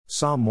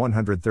Psalm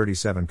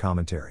 137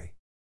 Commentary.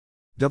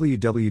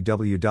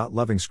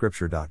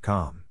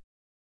 www.lovingscripture.com.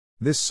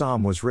 This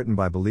psalm was written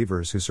by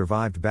believers who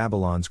survived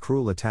Babylon's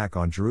cruel attack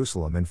on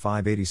Jerusalem in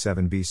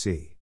 587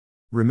 BC.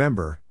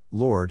 Remember,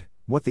 Lord,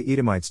 what the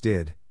Edomites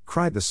did,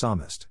 cried the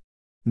psalmist.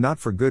 Not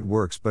for good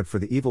works but for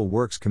the evil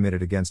works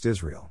committed against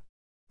Israel.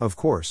 Of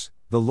course,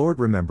 the Lord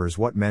remembers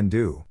what men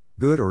do,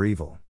 good or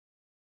evil.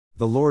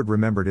 The Lord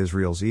remembered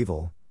Israel's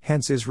evil,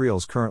 hence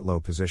Israel's current low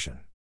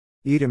position.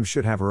 Edom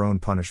should have her own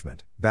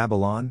punishment,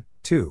 Babylon,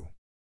 too.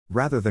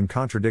 Rather than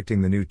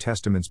contradicting the New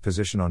Testament's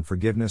position on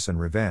forgiveness and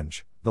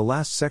revenge, the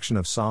last section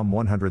of Psalm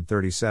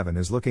 137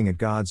 is looking at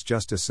God's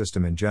justice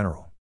system in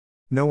general.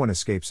 No one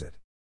escapes it.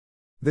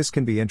 This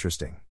can be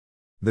interesting.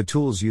 The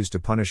tools used to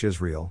punish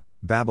Israel,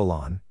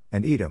 Babylon,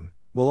 and Edom,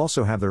 will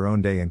also have their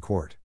own day in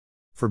court.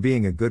 For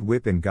being a good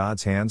whip in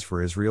God's hands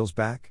for Israel's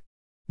back?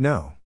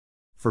 No.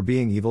 For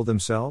being evil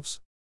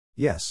themselves?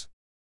 Yes.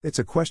 It's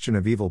a question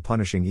of evil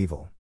punishing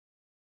evil.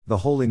 The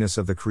holiness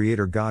of the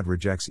Creator God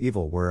rejects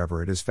evil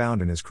wherever it is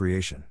found in His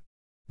creation.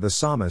 The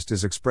psalmist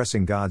is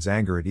expressing God's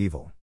anger at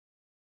evil.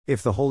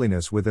 If the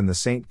holiness within the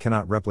saint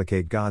cannot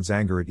replicate God's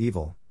anger at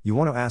evil, you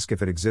want to ask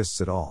if it exists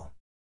at all.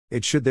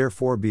 It should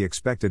therefore be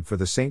expected for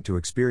the saint to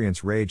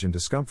experience rage and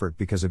discomfort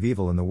because of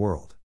evil in the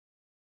world.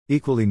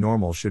 Equally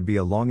normal should be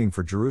a longing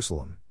for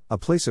Jerusalem, a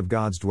place of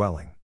God's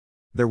dwelling.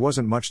 There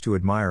wasn't much to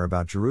admire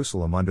about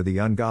Jerusalem under the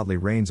ungodly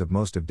reigns of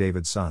most of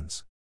David's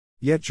sons.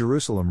 Yet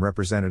Jerusalem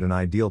represented an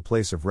ideal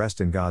place of rest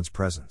in God's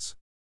presence.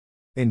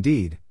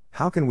 Indeed,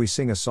 how can we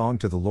sing a song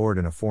to the Lord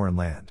in a foreign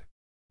land?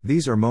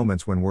 These are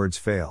moments when words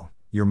fail,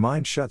 your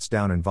mind shuts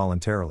down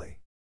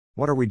involuntarily.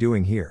 What are we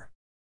doing here?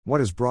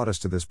 What has brought us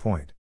to this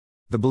point?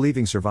 The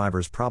believing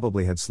survivors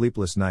probably had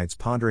sleepless nights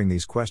pondering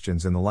these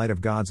questions in the light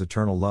of God's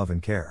eternal love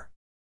and care.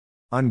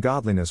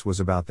 Ungodliness was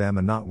about them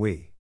and not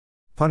we.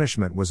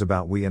 Punishment was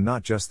about we and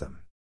not just them.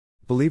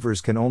 Believers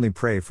can only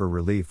pray for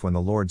relief when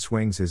the Lord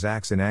swings His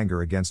axe in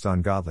anger against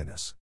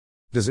ungodliness.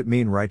 Does it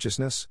mean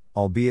righteousness,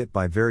 albeit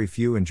by very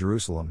few in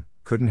Jerusalem,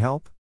 couldn't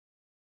help?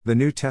 The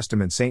New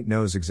Testament saint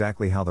knows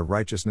exactly how the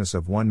righteousness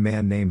of one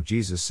man named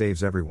Jesus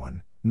saves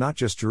everyone, not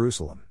just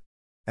Jerusalem.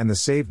 And the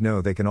saved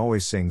know they can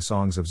always sing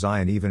songs of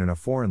Zion even in a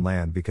foreign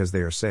land because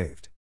they are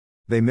saved.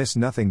 They miss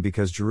nothing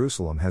because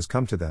Jerusalem has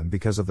come to them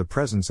because of the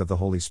presence of the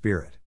Holy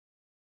Spirit.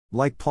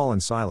 Like Paul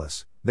and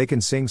Silas, they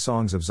can sing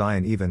songs of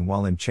Zion even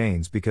while in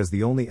chains because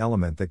the only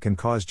element that can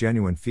cause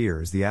genuine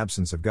fear is the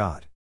absence of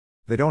God.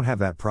 They don't have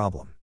that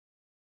problem.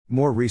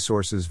 More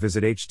resources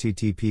visit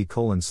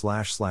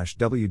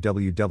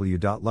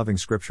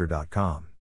http://www.lovingscripture.com.